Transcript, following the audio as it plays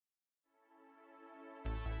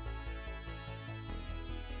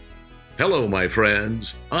Hello, my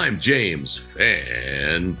friends. I'm James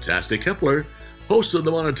Fantastic Kepler, host of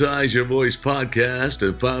the Monetize Your Voice podcast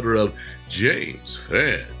and founder of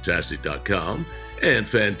JamesFantastic.com and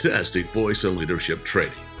Fantastic Voice and Leadership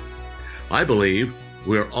Training. I believe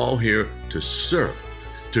we're all here to serve,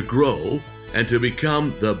 to grow, and to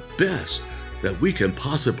become the best that we can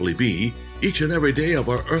possibly be each and every day of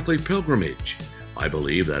our earthly pilgrimage. I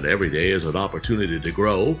believe that every day is an opportunity to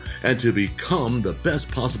grow and to become the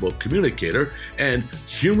best possible communicator and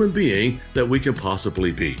human being that we can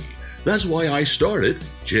possibly be. That's why I started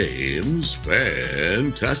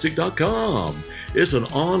JamesFantastic.com. It's an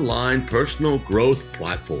online personal growth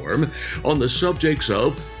platform on the subjects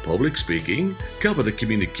of public speaking, confident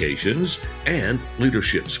communications, and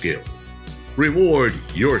leadership skills. Reward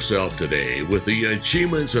yourself today with the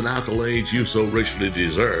achievements and accolades you so richly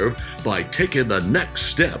deserve by taking the next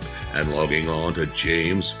step and logging on to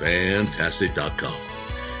JamesFantastic.com.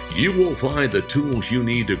 You will find the tools you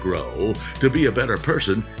need to grow, to be a better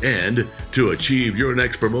person, and to achieve your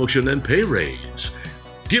next promotion and pay raise.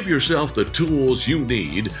 Give yourself the tools you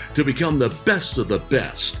need to become the best of the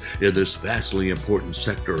best in this vastly important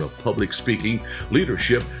sector of public speaking,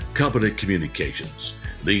 leadership, competent communications.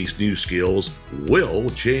 These new skills will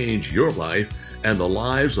change your life and the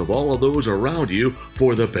lives of all of those around you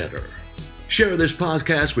for the better. Share this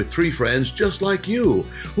podcast with 3 friends just like you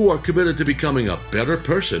who are committed to becoming a better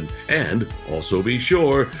person, and also be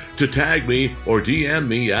sure to tag me or DM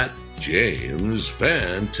me at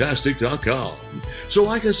JamesFantastic.com so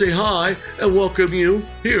I can say hi and welcome you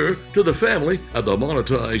here to the family of the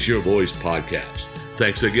Monetize Your Voice podcast.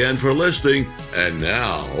 Thanks again for listening, and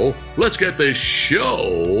now let's get this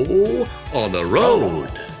show on the road.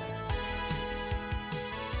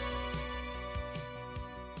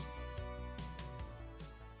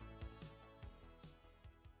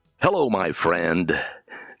 Hello, my friend,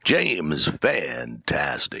 James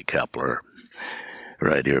Fantastic Kepler,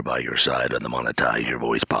 right here by your side on the Monetize Your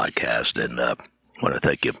Voice podcast, and I want to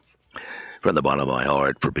thank you from the bottom of my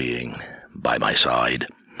heart for being by my side.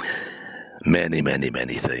 Many, many,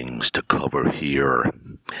 many things to cover here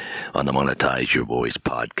on the Monetize Your Voice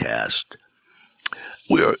podcast.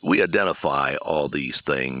 We identify all these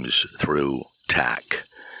things through TAC,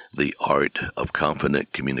 the art of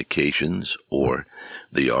confident communications, or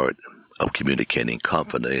the art of communicating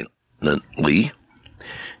confidently.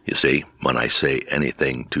 You see, when I say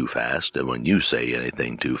anything too fast, and when you say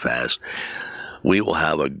anything too fast, we will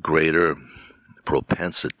have a greater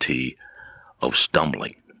propensity of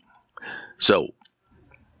stumbling. So,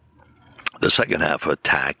 the second half of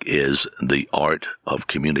TAC is the art of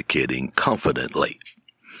communicating confidently.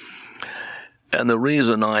 And the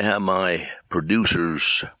reason I have my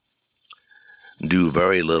producers do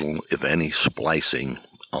very little, if any, splicing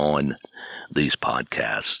on these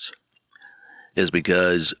podcasts is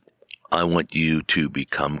because I want you to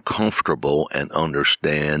become comfortable and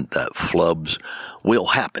understand that flubs will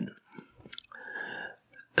happen.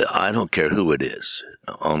 I don't care who it is,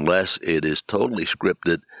 unless it is totally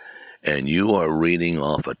scripted and you are reading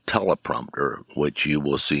off a teleprompter, which you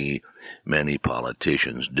will see many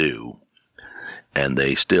politicians do, and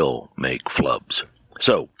they still make flubs.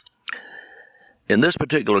 So, in this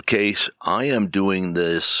particular case, I am doing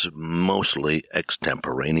this mostly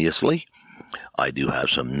extemporaneously. I do have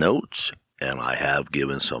some notes, and I have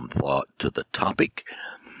given some thought to the topic.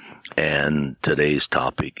 And today's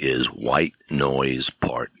topic is white noise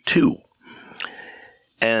part 2.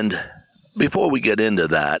 And before we get into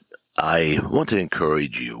that, I want to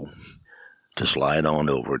encourage you to slide on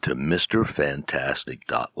over to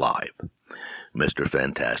MrFantastic.live.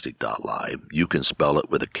 MrFantastic.live. You can spell it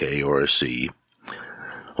with a K or a C.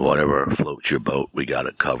 Whatever floats your boat, we got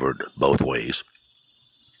it covered both ways.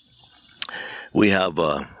 We have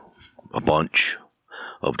a bunch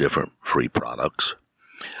of different free products.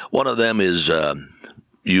 One of them is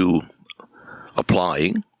you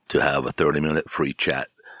applying to have a 30-minute free chat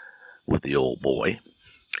with the old boy,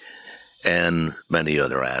 and many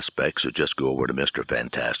other aspects. So just go over to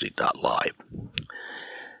MrFantastic.live.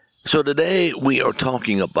 So today we are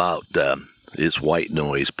talking about is white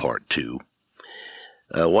noise part 2.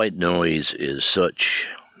 White noise is such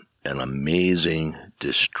an amazing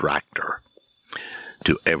distractor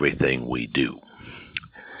to everything we do.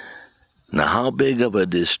 Now, how big of a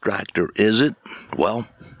distractor is it? Well,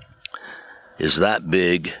 it's that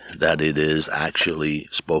big that it is actually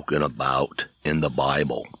spoken about in the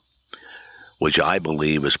Bible, which I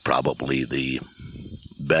believe is probably the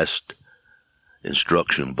best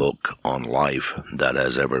instruction book on life that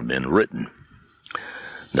has ever been written.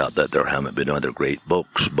 Not that there haven't been other great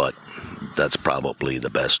books, but that's probably the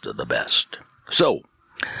best of the best. So,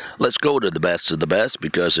 Let's go to the best of the best,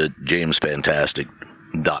 because at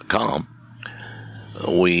jamesfantastic.com,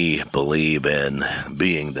 we believe in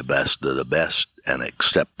being the best of the best and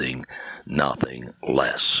accepting nothing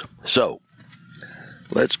less. So,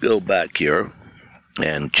 let's go back here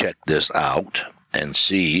and check this out and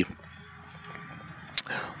see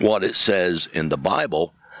what it says in the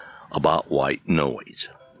Bible about white noise.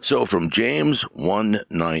 So from James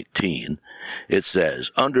 1:19, it says,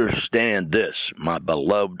 "Understand this, my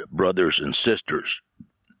beloved brothers and sisters.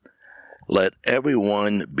 Let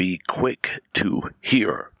everyone be quick to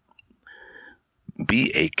hear.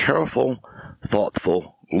 Be a careful,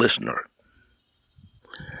 thoughtful listener.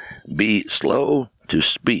 Be slow to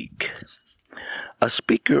speak, a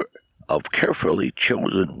speaker of carefully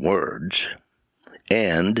chosen words,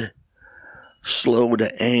 and slow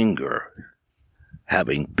to anger,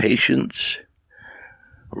 having patience,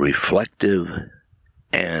 reflective,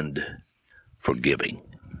 and forgiving."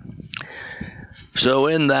 So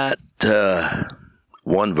in that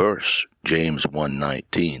one verse, James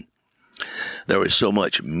 1:19, there is so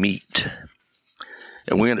much meat,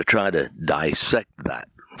 and we're going to try to dissect that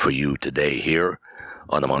for you today here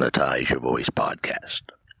on the Monetize Your Voice podcast.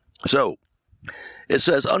 So, it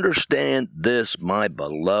says, "Understand this, my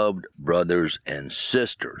beloved brothers and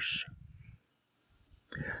sisters."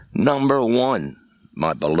 Number one,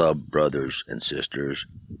 my beloved brothers and sisters,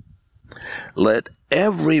 let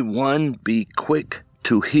everyone be quick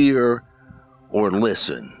to hear or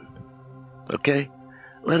listen. Okay?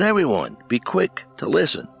 Let everyone be quick to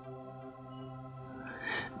listen.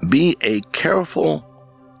 Be a careful,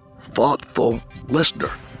 thoughtful listener.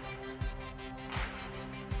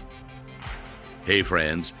 Hey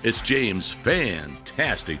friends, it's James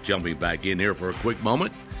Fantastic jumping back in here for a quick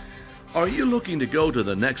moment. Are you looking to go to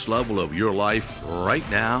the next level of your life right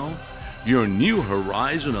now? Your new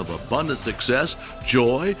horizon of abundant success,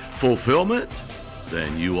 joy, fulfillment?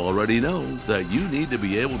 Then you already know that you need to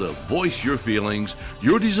be able to voice your feelings,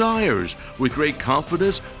 your desires, with great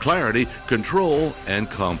confidence, clarity, control, and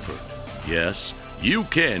comfort. Yes, you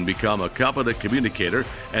can become a competent communicator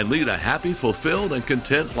and lead a happy, fulfilled, and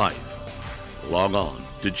content life. Log on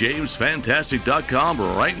to jamesfantastic.com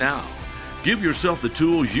right now. Give yourself the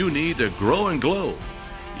tools you need to grow and glow.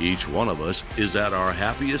 Each one of us is at our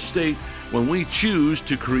happiest state when we choose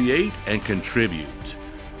to create and contribute.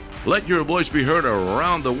 Let your voice be heard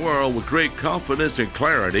around the world with great confidence and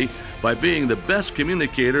clarity by being the best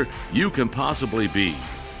communicator you can possibly be.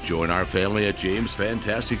 Join our family at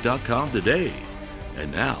jamesfantastic.com today.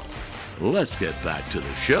 And now, let's get back to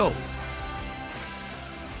the show.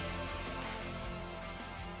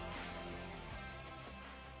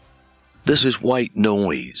 This is white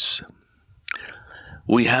noise.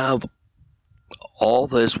 We have all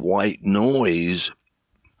this white noise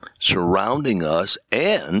surrounding us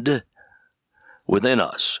and within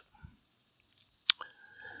us.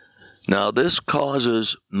 Now, this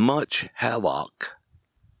causes much havoc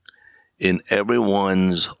in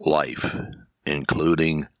everyone's life,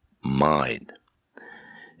 including mine.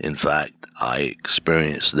 In fact, I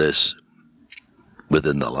experienced this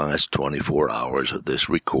within the last 24 hours of this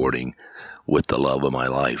recording with the love of my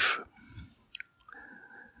life.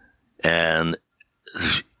 And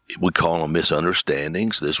we call them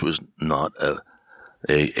misunderstandings. This was not a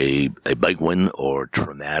big one or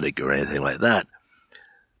traumatic or anything like that.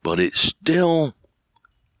 But it still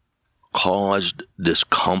caused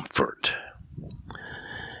discomfort.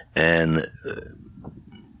 And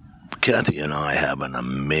Kathy and I have an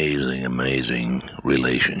amazing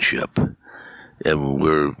relationship. And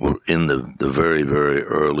we're in the very, very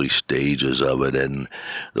early stages of it. And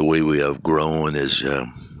the way we have grown is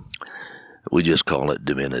we just call it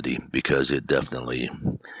divinity, because it definitely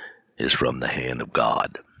is from the hand of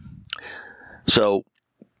God. So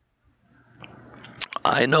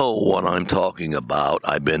I know what I'm talking about.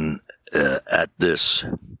 I've been at this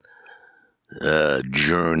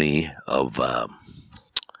journey of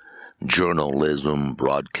journalism,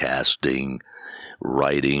 broadcasting,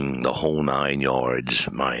 writing, the whole 9 yards,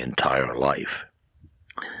 my entire life.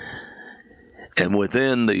 And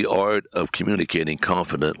within the art of communicating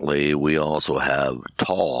confidently, we also have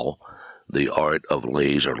TAL, the art of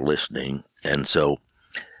laser listening. And so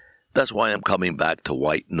that's why I'm coming back to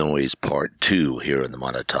White Noise Part 2 here in the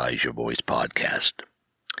Monetize Your Voice podcast.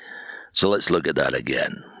 So let's look at that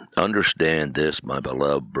again. Understand this, my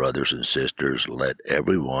beloved brothers and sisters. Let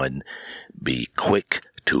everyone be quick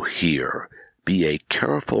to hear. Be a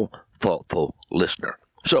careful, thoughtful listener.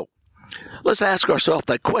 So let's ask ourselves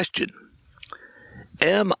that question.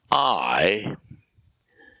 Am I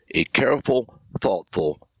a careful,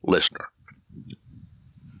 thoughtful listener?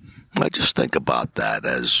 I just think about that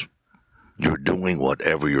as you're doing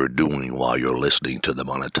whatever you're doing while you're listening to the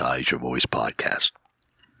Monetize Your Voice podcast.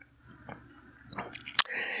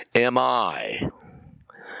 Am I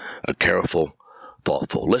a careful,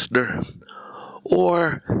 thoughtful listener,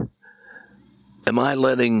 or am I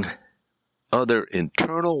letting other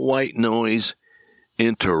internal white noise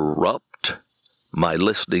interrupt my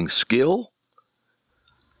listening skill?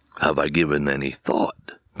 Have I given any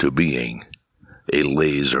thought to being a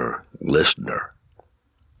laser listener?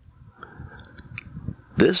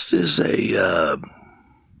 This is a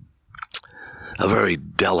very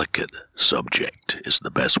delicate subject, is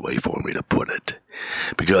the best way for me to put it.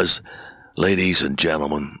 Because, ladies and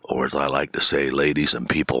gentlemen, or as I like to say, ladies and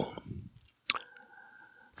people,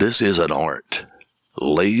 this is an art.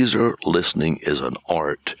 Laser listening is an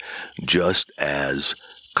art, just as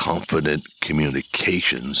confident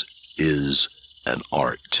communications is an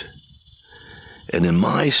art. And in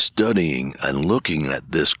my studying and looking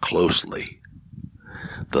at this closely,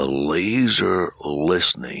 the laser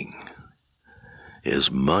listening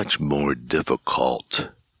is much more difficult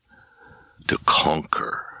to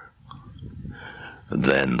conquer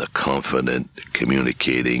than the confident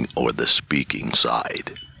communicating or the speaking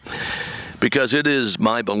side. Because it is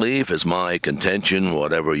my belief, it's my contention,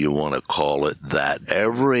 whatever you want to call it, that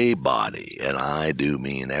everybody, and I do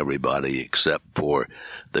mean everybody except for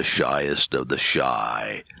the shyest of the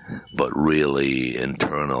shy, but really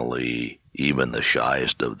internally, even the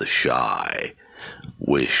shyest of the shy,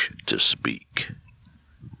 wish to speak.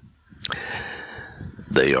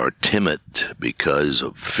 They are timid because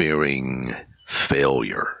of fearing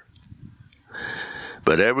failure.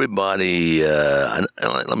 But everybody,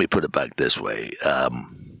 let me put it back this way, the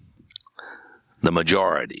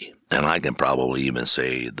majority, and I can probably even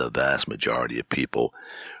say the vast majority of people,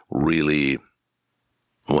 really,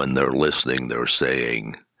 when they're listening, they're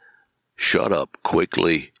saying, shut up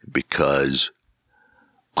quickly because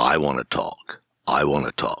I want to talk. I want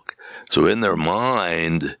to talk. So in their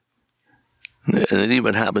mind, and it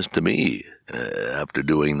even happens to me after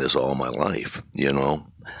doing this all my life,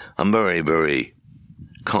 I'm very, very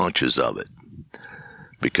conscious of it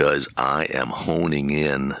because I am honing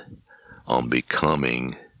in on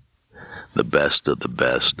becoming the best of the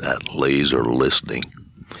best at laser listening.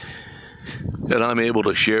 And I'm able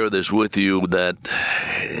to share this with you that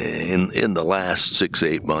in the last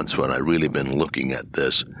 6-8 months when I've really been looking at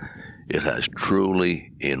this, it has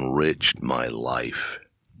truly enriched my life.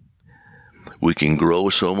 We can grow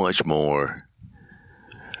so much more.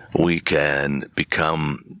 We can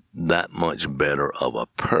become that much better of a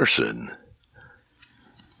person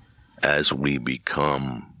as we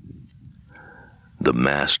become the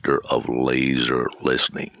master of laser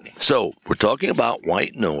listening. So we're talking about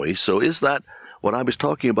white noise. So is that what I was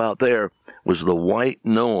talking about there was the white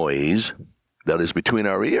noise that is between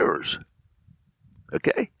our ears?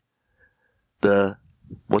 Okay?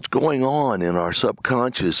 What's going on in our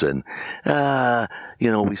subconscious, and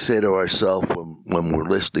we say to ourselves when we're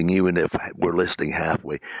listening, even if we're listening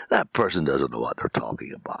halfway, that person doesn't know what they're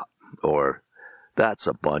talking about, or that's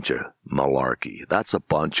a bunch of malarkey, that's a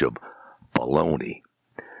bunch of baloney.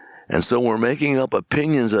 And so we're making up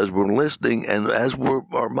opinions as we're listening, and as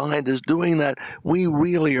our mind is doing that, we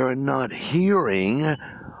really are not hearing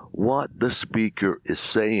what the speaker is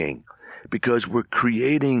saying, because we're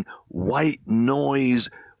creating white noise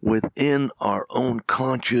within our own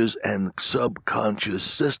conscious and subconscious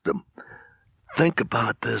system. Think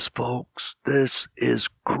about this, folks. This is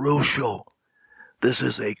crucial. This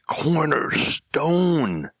is a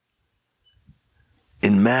cornerstone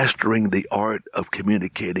in mastering the art of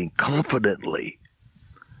communicating confidently.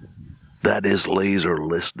 That is laser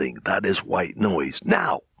listening. That is white noise.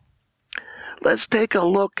 Now, let's take a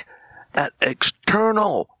look at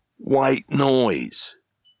external white noise.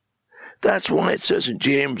 That's why it says in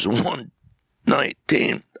James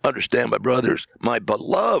 1:19, understand, my brothers, my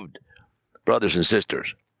beloved brothers and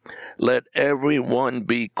sisters, let everyone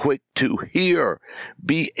be quick to hear,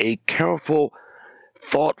 be a careful,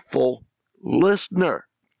 thoughtful listener.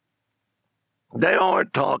 They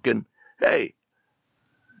aren't talking, hey,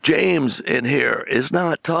 James in here is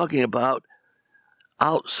not talking about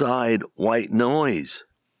outside white noise.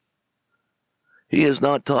 He is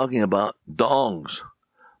not talking about dongs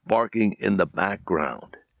barking in the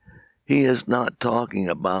background. He is not talking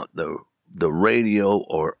about the radio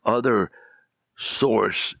or other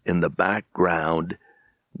source in the background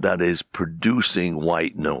that is producing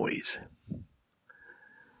white noise.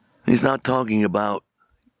 He's not talking about,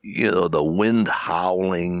 the wind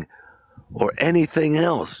howling or anything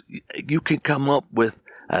else. You can come up with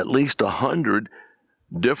at least 100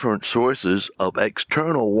 different sources of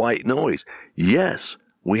external white noise. Yes,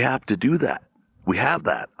 we have to do that. We have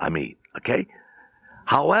that, okay?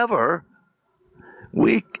 However,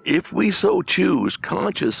 if we so choose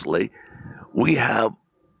consciously, we have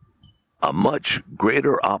a much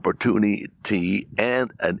greater opportunity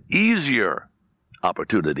and an easier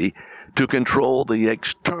opportunity to control the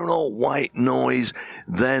external white noise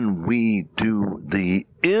than we do the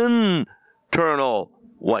internal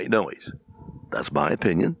white noise. That's my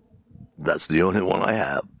opinion. That's the only one I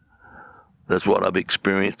have. That's what I've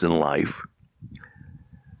experienced in life.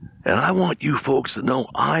 And I want you folks to know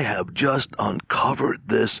I have just uncovered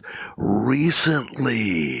this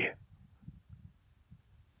recently.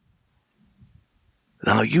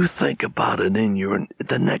 Now you think about it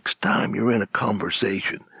the next time you're in a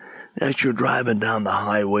conversation, as you're driving down the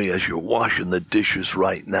highway, as you're washing the dishes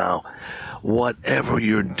right now, whatever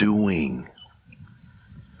you're doing,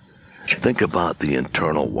 think about the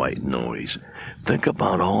internal white noise. Think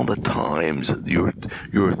about all the times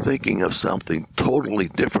you're thinking of something totally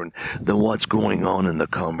different than what's going on in the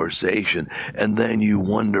conversation, and then you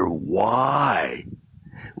wonder why.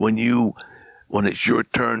 When it's your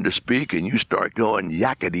turn to speak and you start going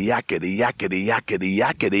yakety, yakety, yakety, yakety,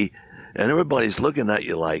 yakety, and everybody's looking at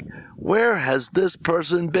you like, where has this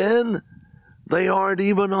person been? They aren't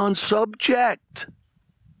even on subject.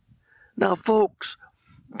 Now, folks,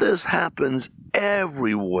 this happens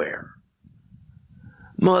everywhere.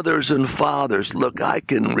 Mothers and fathers, look, I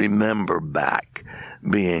can remember back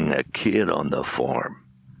being a kid on the farm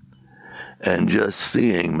and just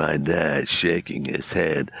seeing my dad shaking his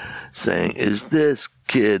head saying, is this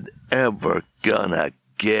kid ever gonna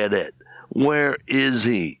get it? Where is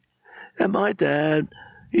he? And my dad,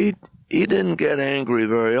 he didn't get angry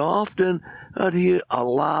very often, but he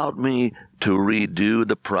allowed me to redo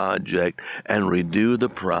the project and redo the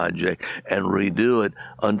project and redo it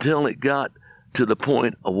until it got to the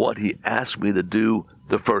point of what he asked me to do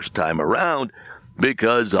the first time around,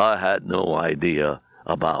 because I had no idea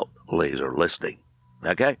about laser listening.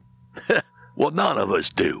 Okay? Well, none of us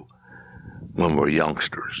do when we're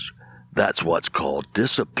youngsters. That's what's called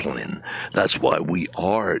discipline. That's why we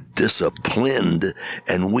are disciplined,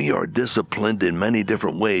 and we are disciplined in many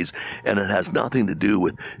different ways, and it has nothing to do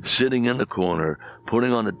with sitting in the corner,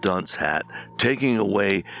 putting on a dunce hat, taking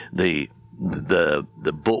away the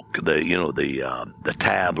book, the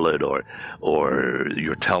tablet or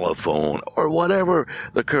your telephone or whatever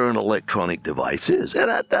the current electronic device is. And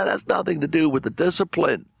that has nothing to do with the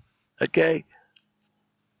discipline, okay?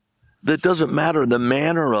 That doesn't matter the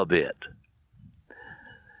manner of it.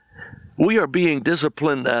 We are being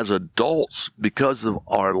disciplined as adults because of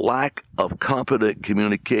our lack of competent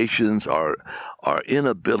communications, our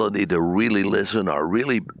inability to really listen, our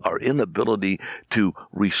inability to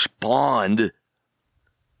respond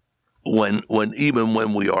when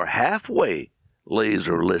we are halfway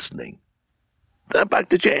laser listening. Back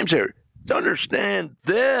to James here. To understand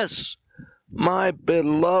this, my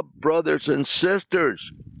beloved brothers and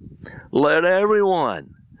sisters, let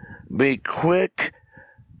everyone be quick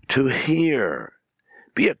to hear.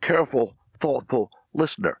 Be a careful, thoughtful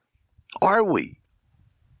listener. Are we?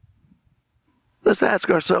 Let's ask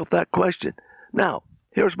ourselves that question. Now,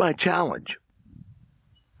 here's my challenge.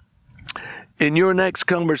 In your next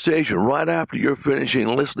conversation, right after you're finishing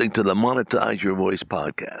listening to the Monetize Your Voice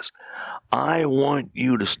podcast, I want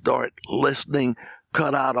you to start listening,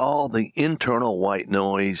 cut out all the internal white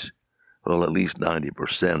noise, well, at least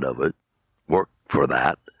 90% of it. Work for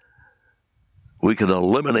that. We can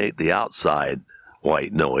eliminate the outside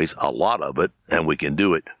white noise, a lot of it, and we can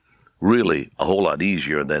do it really a whole lot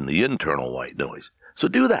easier than the internal white noise. So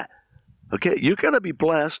do that. Okay, you're going to be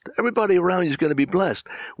blessed. Everybody around you is going to be blessed.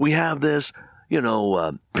 We have this,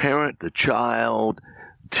 parent to child,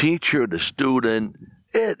 teacher to student.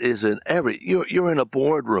 It is in you're in a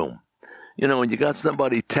boardroom. And you got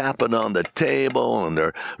somebody tapping on the table and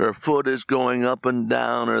their foot is going up and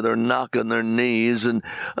down, or they're knocking their knees, and,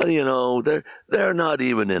 they're not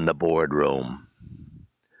even in the boardroom.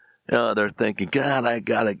 They're thinking, God, I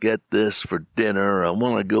got to get this for dinner. I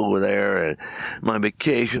want to go there, and my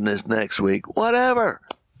vacation is next week. Whatever.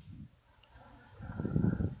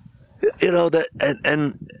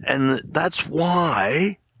 And that's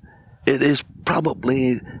why it is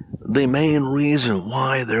probably the main reason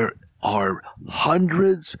why there are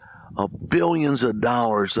hundreds of billions of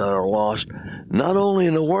dollars that are lost, not only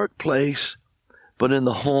in the workplace, but in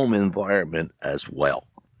the home environment as well.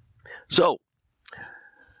 So,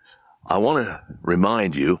 I want to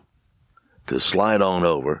remind you to slide on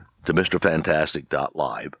over to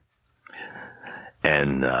MrFantastic.live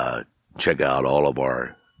and check out all of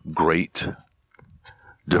our great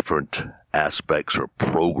different aspects or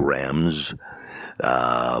programs,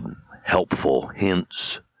 helpful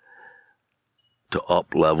hints to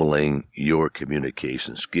up-leveling your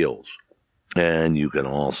communication skills. And you can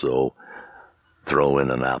also throw in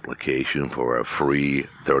an application for a free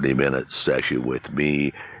 30-minute session with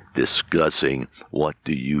me discussing what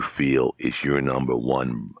do you feel is your number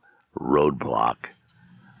one roadblock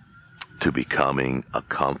to becoming a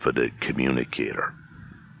confident communicator,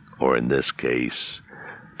 or in this case,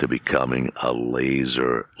 to becoming a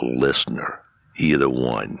laser listener. Either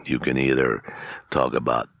one. You can either talk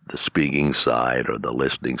about the speaking side or the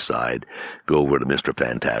listening side. Go over to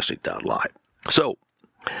MrFantastic.live. So,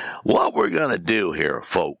 what we're going to do here,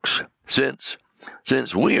 folks, since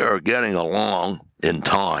we are getting along in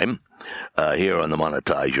time here on the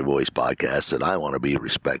Monetize Your Voice podcast, and I want to be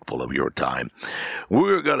respectful of your time,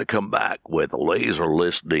 we're going to come back with Laser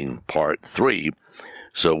Listening Part 3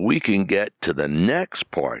 so we can get to the next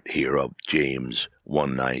part here of James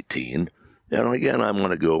 1:19. And again, I'm going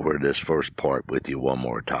to go over this first part with you one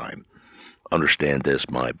more time. Understand this,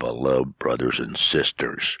 my beloved brothers and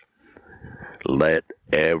sisters. Let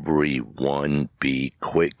everyone be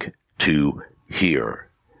quick to hear,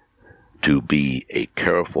 to be a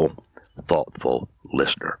careful, thoughtful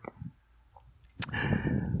listener.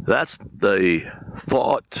 That's the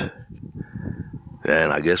thought,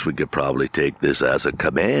 and I guess we could probably take this as a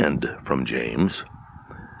command from James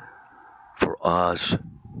for us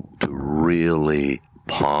to really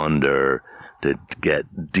ponder, to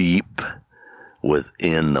get deep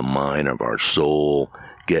within the mind of our soul,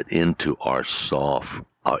 get into our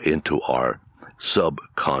into our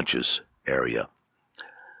subconscious area.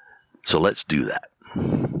 So let's do that,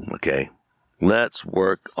 okay? Let's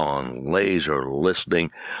work on laser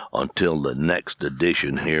listening until the next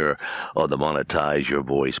edition here of the Monetize Your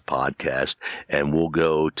Voice podcast, and we'll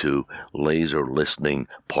go to Laser Listening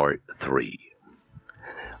Part 3.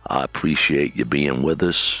 I appreciate you being with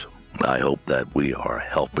us. I hope that we are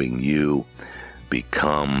helping you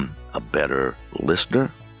become a better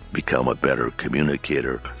listener, become a better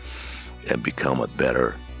communicator, and become a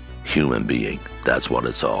better human being. That's what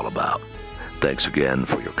it's all about. Thanks again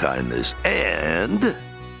for your kindness, and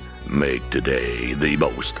make today the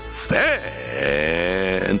most fantastic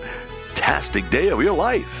day of your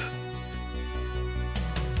life.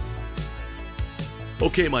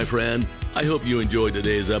 Okay, my friend, I hope you enjoyed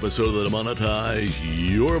today's episode of the Monetize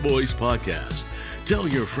Your Voice podcast. Tell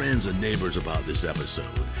your friends and neighbors about this episode.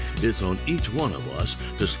 It's on each one of us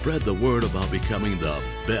to spread the word about becoming the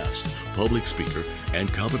best public speaker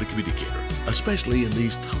and competent communicator, especially in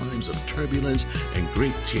these times of turbulence and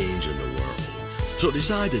great change in the world. So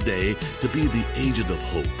decide today to be the agent of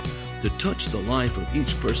hope, to touch the life of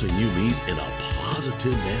each person you meet in a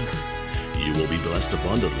positive manner. You will be blessed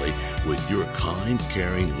abundantly with your kind,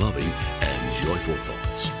 caring, loving, and joyful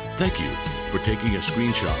thoughts. Thank you for taking a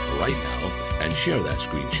screenshot right now and share that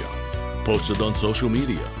screenshot. Post it on social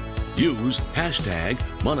media. Use hashtag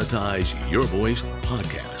Monetize Your Voice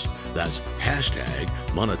Podcast. That's hashtag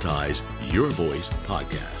Monetize Your Voice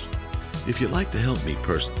Podcast. If you'd like to help me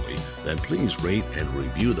personally, then please rate and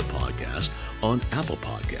review the podcast on Apple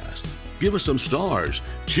Podcasts. Give us some stars,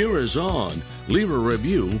 cheer us on, leave a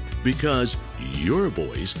review, because your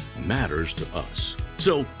voice matters to us.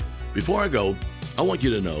 So, before I go, I want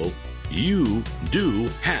you to know you do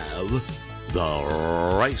have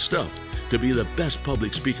the right stuff to be the best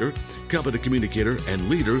public speaker, competent communicator, and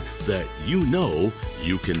leader that you know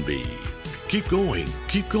you can be. Keep going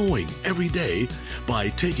every day by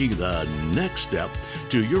taking the next step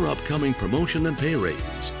to your upcoming promotion and pay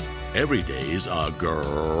raise. Every day's a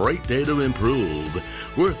great day to improve.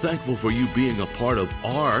 We're thankful for you being a part of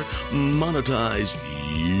our Monetize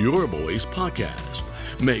Your Voice podcast.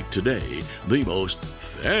 Make today the most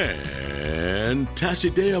fantastic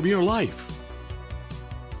day of your life.